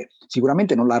riposare.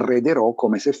 Sicuramente non l'arrederò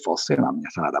come se fosse la mia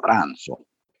sala da pranzo.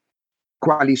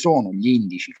 Quali sono gli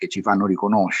indici che ci fanno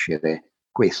riconoscere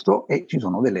questo? E ci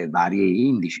sono delle varie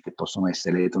indici che possono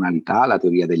essere le tonalità, la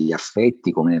teoria degli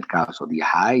affetti, come nel caso di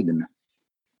Haydn.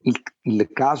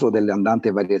 Il caso dell'andante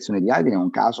e variazione di Haydn è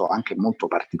un caso anche molto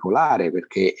particolare,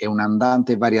 perché è un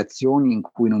andante e variazioni in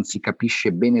cui non si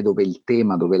capisce bene dove è il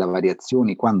tema, dove la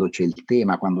variazione, quando c'è il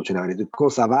tema, quando c'è la variazione,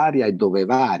 cosa varia e dove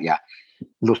varia.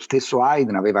 Lo stesso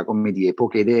Haydn aveva, come dire,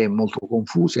 poche idee molto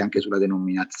confuse anche sulla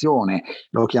denominazione,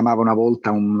 lo chiamava una volta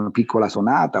una piccola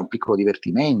sonata, un piccolo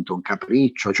divertimento, un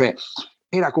capriccio, cioè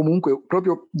era comunque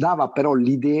proprio, dava però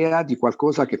l'idea di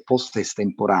qualcosa che fosse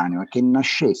estemporaneo e che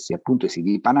nascesse appunto e si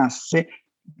dipanasse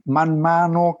man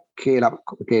mano che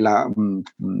la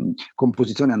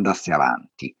composizione andasse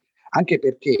avanti. Anche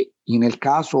perché nel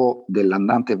caso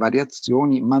dell'andante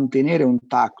variazioni, mantenere un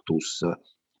tactus,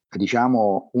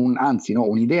 diciamo,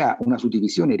 un'idea, una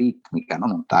suddivisione ritmica,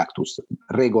 non un tactus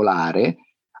regolare,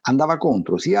 andava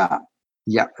contro sia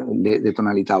le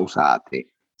tonalità usate,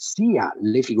 sia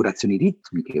le figurazioni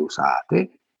ritmiche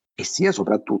usate, e sia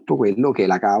soprattutto quello che è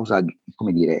la causa,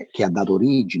 come dire, che ha dato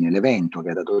origine, l'evento che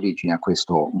ha dato origine a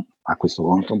questa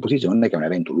composizione, che è un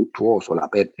evento luttuoso, la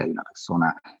perdita di una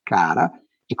persona cara,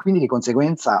 e quindi di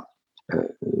conseguenza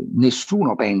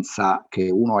nessuno pensa che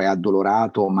uno è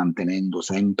addolorato mantenendo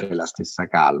sempre la stessa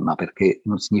calma, perché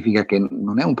non significa che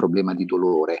non è un problema di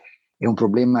dolore, è un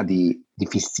problema di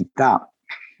fissità.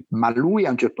 Ma lui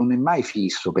a un certo non è mai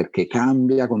fisso, perché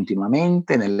cambia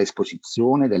continuamente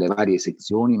nell'esposizione delle varie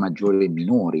sezioni maggiori e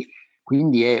minori.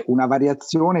 Quindi è una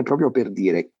variazione proprio per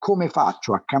dire come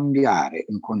faccio a cambiare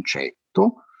un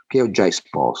concetto che ho già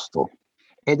esposto.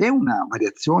 Ed è una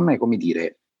variazione, come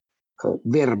dire,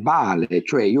 verbale,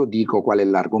 cioè io dico qual è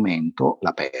l'argomento,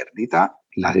 la perdita,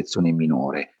 la sezione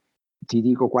minore. Ti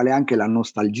dico qual è anche la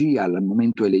nostalgia, il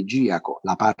momento elegiaco,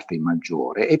 la parte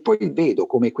maggiore, e poi vedo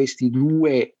come questi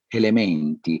due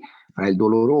elementi, fra il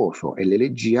doloroso e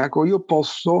l'elegiaco, io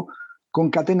posso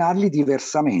concatenarli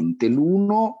diversamente,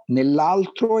 l'uno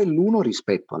nell'altro e l'uno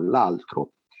rispetto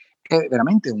all'altro. È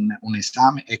veramente un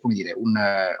esame, è come dire,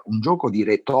 un gioco di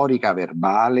retorica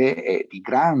verbale e di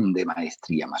grande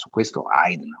maestria, ma su questo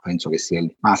Haydn penso che sia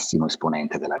il massimo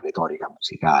esponente della retorica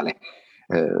musicale.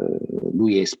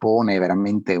 Lui espone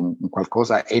veramente un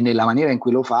qualcosa, e nella maniera in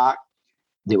cui lo fa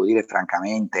devo dire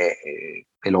francamente,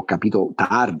 e l'ho capito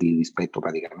tardi rispetto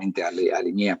praticamente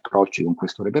ai miei approcci con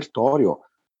questo repertorio,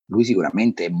 lui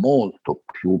sicuramente è molto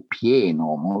più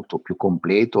pieno, molto più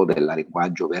completo del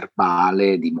linguaggio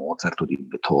verbale di Mozart o di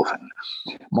Beethoven.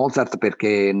 Mozart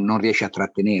perché non riesce a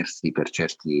trattenersi per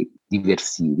certi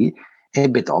diversivi, e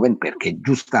Beethoven perché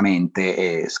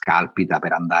giustamente scalpita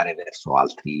per andare verso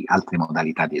altre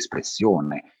modalità di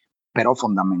espressione. Però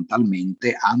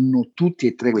fondamentalmente hanno tutti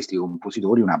e tre questi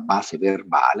compositori una base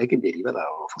verbale che deriva dalla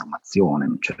loro formazione,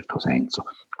 in un certo senso.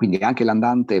 Quindi anche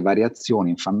l'andante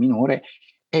variazione in fa minore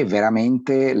è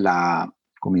veramente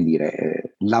come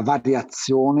dire, la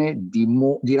variazione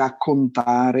di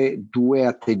raccontare due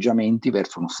atteggiamenti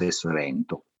verso uno stesso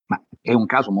evento. Ma è un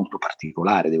caso molto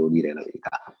particolare, devo dire la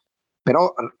verità.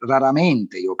 Però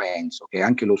raramente io penso che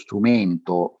anche lo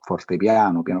strumento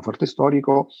fortepiano, pianoforte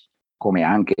storico, come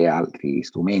anche altri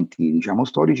strumenti, diciamo,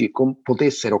 storici,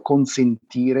 potessero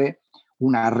consentire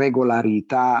una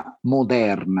regolarità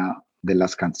moderna della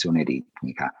scansione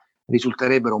ritmica.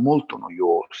 Risulterebbero molto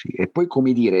noiosi. E poi,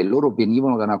 come dire, loro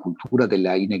venivano da una cultura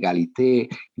della inegalità,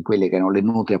 di quelle che erano le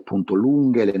note appunto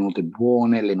lunghe, le note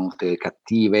buone, le note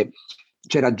cattive.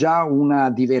 C'era già una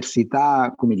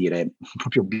diversità, come dire,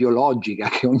 proprio biologica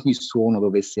che ogni suono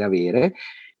dovesse avere,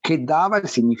 che dava il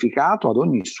significato ad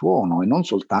ogni suono e non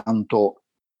soltanto,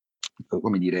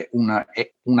 come dire,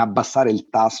 un abbassare il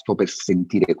tasto per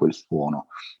sentire quel suono,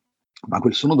 ma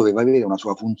quel suono doveva avere una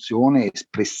sua funzione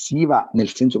espressiva nel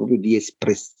senso proprio di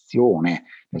espressione,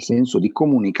 nel senso di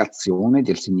comunicazione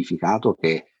del significato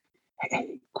che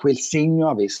quel segno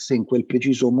avesse in quel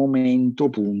preciso momento,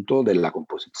 punto, della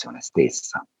composizione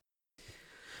stessa.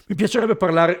 Mi piacerebbe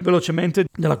parlare velocemente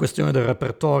della questione del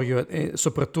repertorio e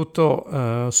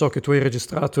soprattutto so che tu hai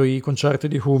registrato i concerti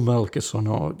di Hummel, che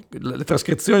sono le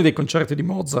trascrizioni dei concerti di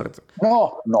Mozart.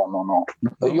 No. No?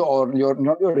 Io non li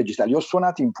ho registrati, li ho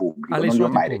suonati in pubblico, Li hai non li ho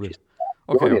suonati in mai pubblico? registrati.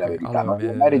 Ok, Devo dire la ok. verità, Allora, non li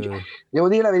ho mai devo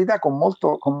dire la verità con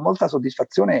molta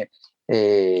soddisfazione.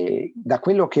 Da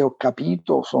quello che ho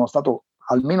capito, sono stato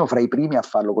almeno fra i primi a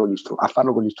farlo con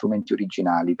gli strumenti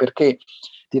originali, perché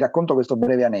ti racconto questo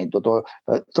breve aneddoto.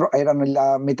 Era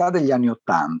nella metà degli anni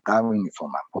 80, quindi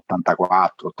insomma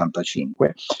 84,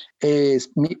 85, e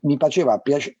mi faceva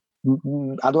piacere.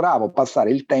 Adoravo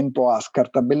passare il tempo a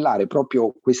scartabellare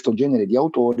proprio questo genere di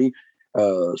autori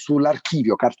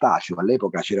sull'archivio cartaceo.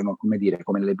 All'epoca c'erano, come dire,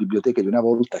 come nelle biblioteche di una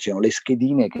volta, c'erano le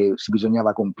schedine che si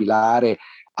bisognava compilare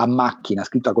a macchina,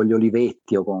 scritta con gli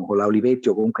olivetti o con la Olivetti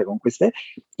o comunque con queste,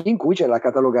 in cui c'era la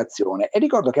catalogazione. E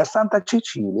ricordo che a Santa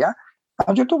Cecilia a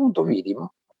un certo punto vidi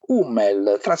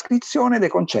Hummel, trascrizione dei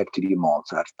concerti di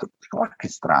Mozart. Oh, che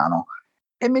strano.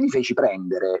 E me li feci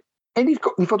prendere e li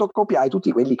fotocopiai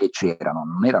tutti quelli che c'erano,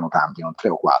 non erano tanti, non 3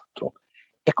 o 4,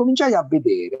 e cominciai a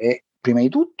vedere prima di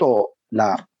tutto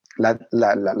la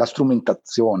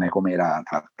strumentazione come era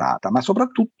trattata, ma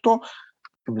soprattutto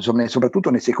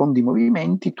nei secondi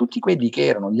movimenti tutti quelli che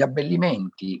erano gli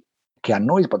abbellimenti che a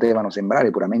noi potevano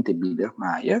sembrare puramente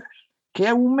Biedermeier, che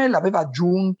Hummel aveva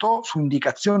aggiunto su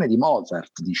indicazione di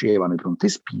Mozart, dicevano i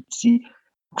frontespizi,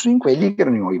 in quelli che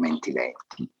erano i movimenti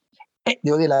lenti. E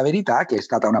devo dire la verità che è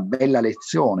stata una bella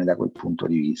lezione da quel punto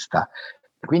di vista.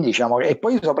 Quindi diciamo, e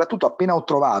poi soprattutto appena ho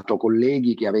trovato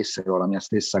colleghi che avessero la mia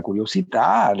stessa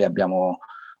curiosità, li abbiamo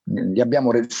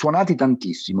suonati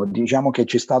tantissimo. Diciamo che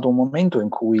c'è stato un momento in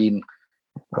cui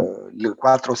il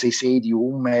 466 di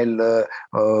Hummel,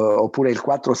 oppure il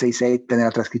 467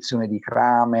 nella trascrizione di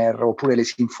Cramer, oppure le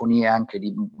sinfonie anche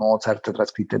di Mozart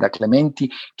trascritte da Clementi,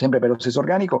 sempre per lo stesso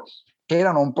organico,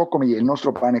 erano un po' come il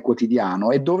nostro pane quotidiano,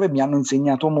 e dove mi hanno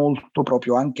insegnato molto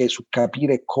proprio anche su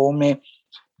capire come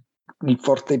il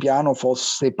fortepiano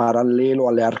fosse parallelo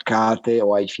alle arcate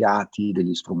o ai fiati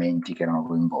degli strumenti che erano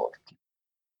coinvolti.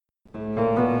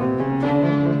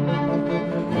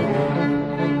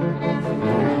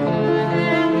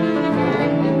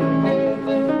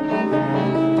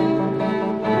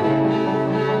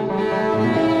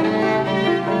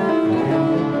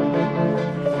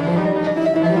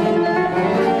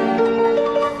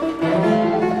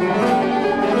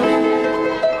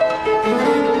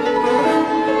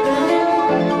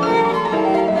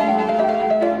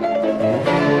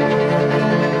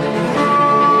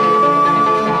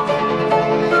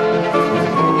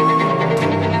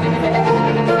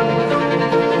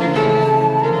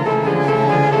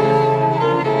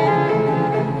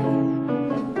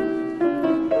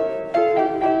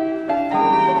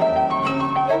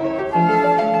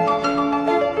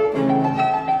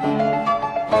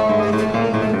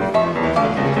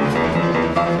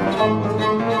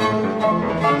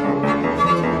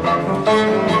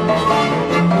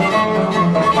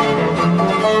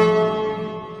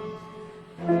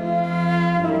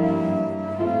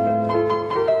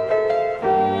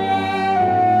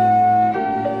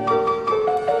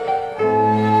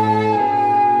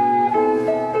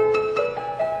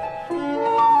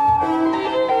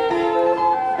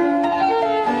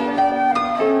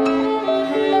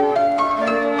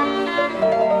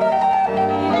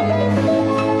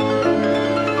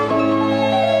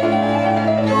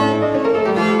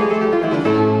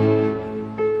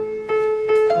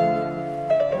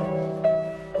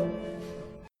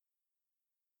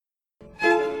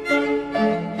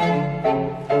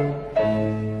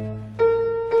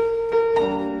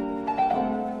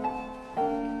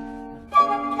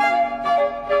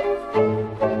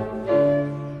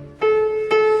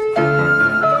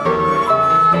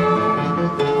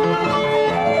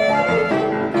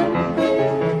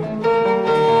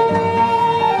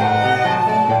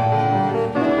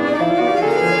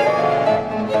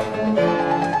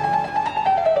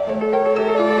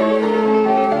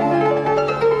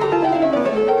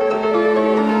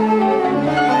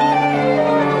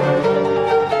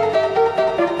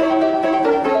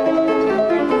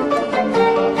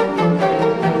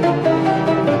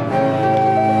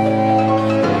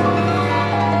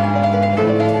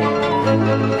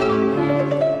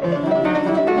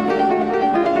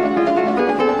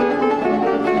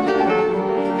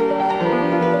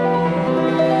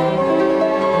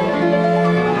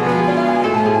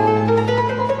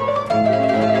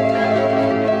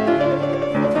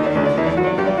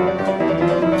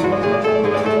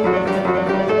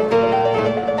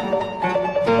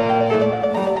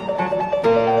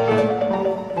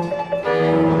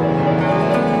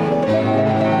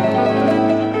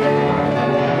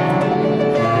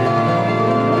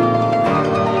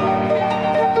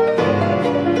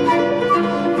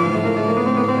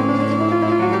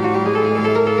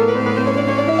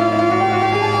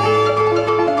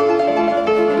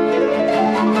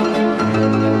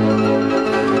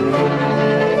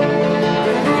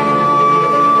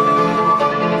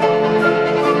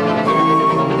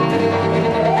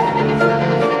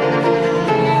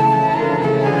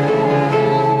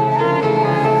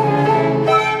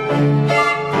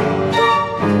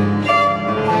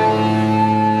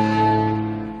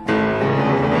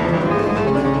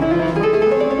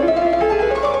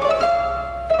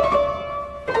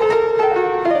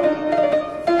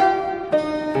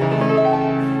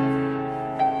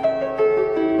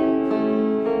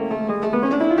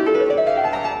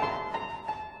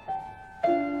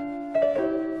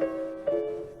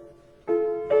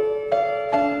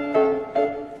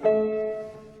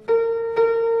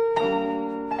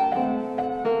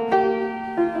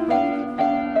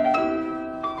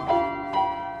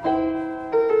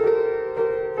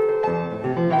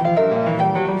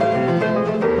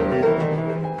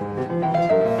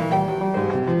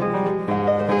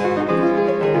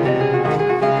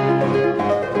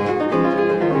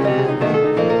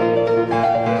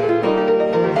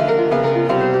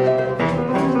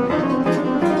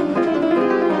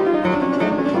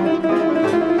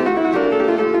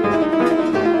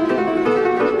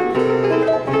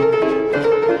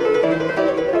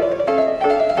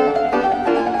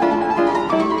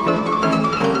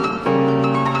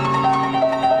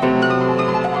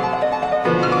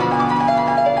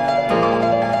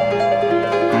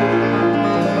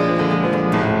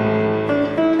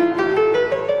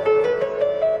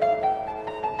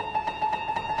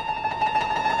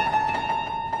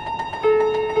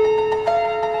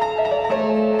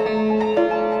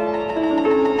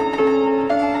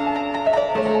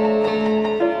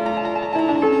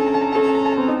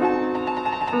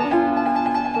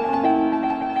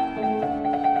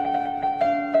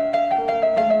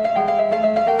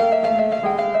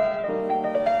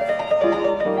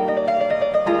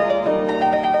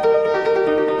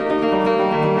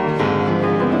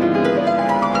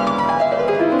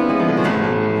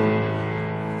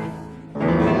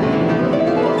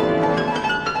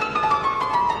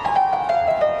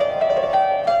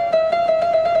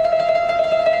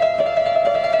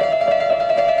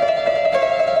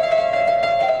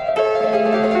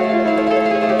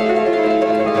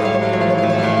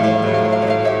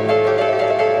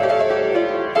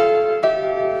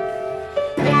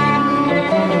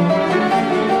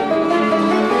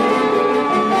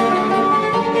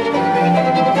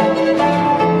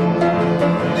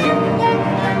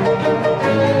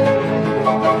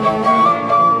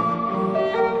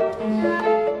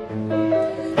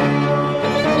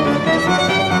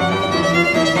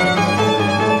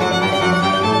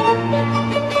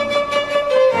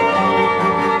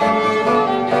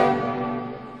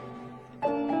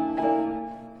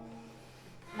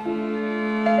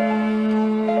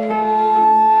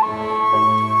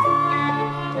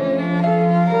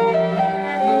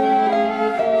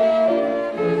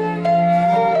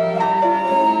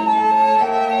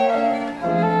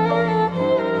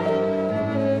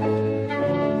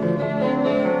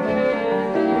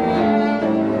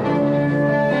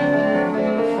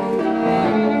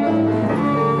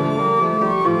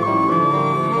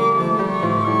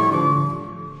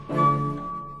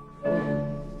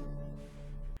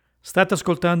 State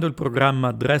ascoltando il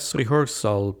programma Dress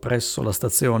Rehearsal presso la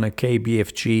stazione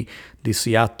KBFG di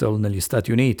Seattle negli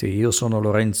Stati Uniti. Io sono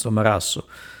Lorenzo Marasso.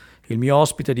 Il mio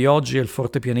ospite di oggi è il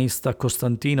fortepianista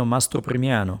Costantino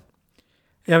Mastroprimiano.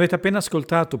 E avete appena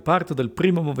ascoltato parte del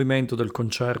primo movimento del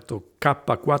concerto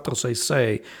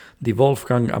K466 di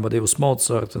Wolfgang Amadeus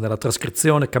Mozart nella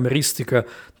trascrizione cameristica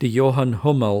di Johann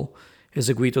Hummel,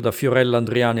 eseguito da Fiorella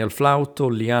Andriani al flauto,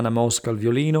 Liana Mosca al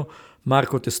violino,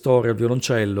 Marco Testori al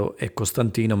violoncello e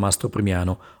Costantino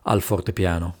Mastroprimiano al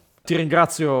fortepiano. Ti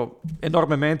ringrazio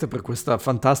enormemente per questa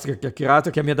fantastica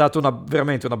chiacchierata che mi ha dato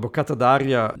veramente una boccata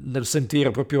d'aria nel sentire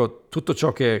proprio tutto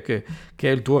ciò che è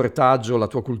il tuo retaggio, la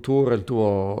tua cultura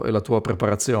e la tua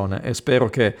preparazione, e spero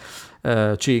che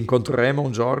ci incontreremo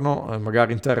un giorno,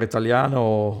 magari in terra italiana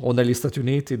o negli Stati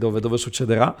Uniti dove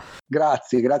succederà.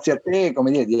 Grazie a te,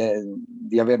 come dire,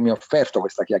 di avermi offerto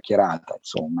questa chiacchierata,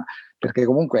 insomma, perché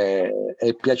comunque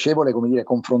è piacevole, come dire,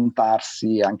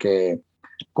 confrontarsi, anche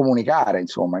comunicare,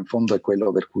 insomma, in fondo è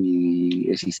quello per cui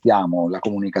esistiamo, la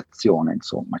comunicazione,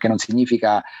 insomma, che non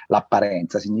significa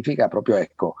l'apparenza, significa proprio,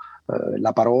 ecco,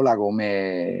 la parola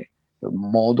come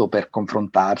modo per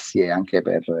confrontarsi e anche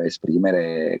per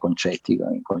esprimere concetti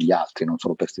con gli altri, non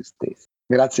solo per se stessi.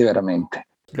 Grazie veramente.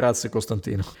 Grazie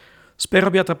Costantino. Spero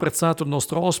abbiate apprezzato il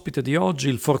nostro ospite di oggi,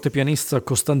 il fortepianista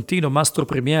Costantino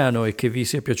Mastroprimiano, e che vi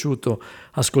sia piaciuto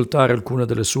ascoltare alcune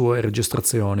delle sue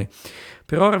registrazioni.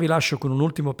 Per ora vi lascio con un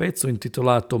ultimo pezzo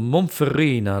intitolato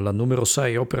Monferrina, la numero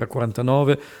 6, opera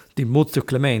 49 di Muzio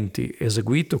Clementi,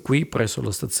 eseguito qui presso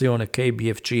la stazione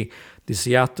KBFG di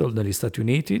Seattle negli Stati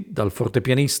Uniti dal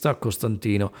fortepianista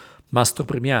Costantino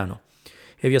Mastroprimiano.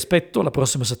 E vi aspetto la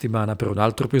prossima settimana per un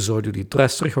altro episodio di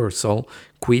Dress Rehearsal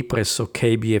qui presso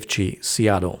KBFG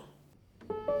Seattle.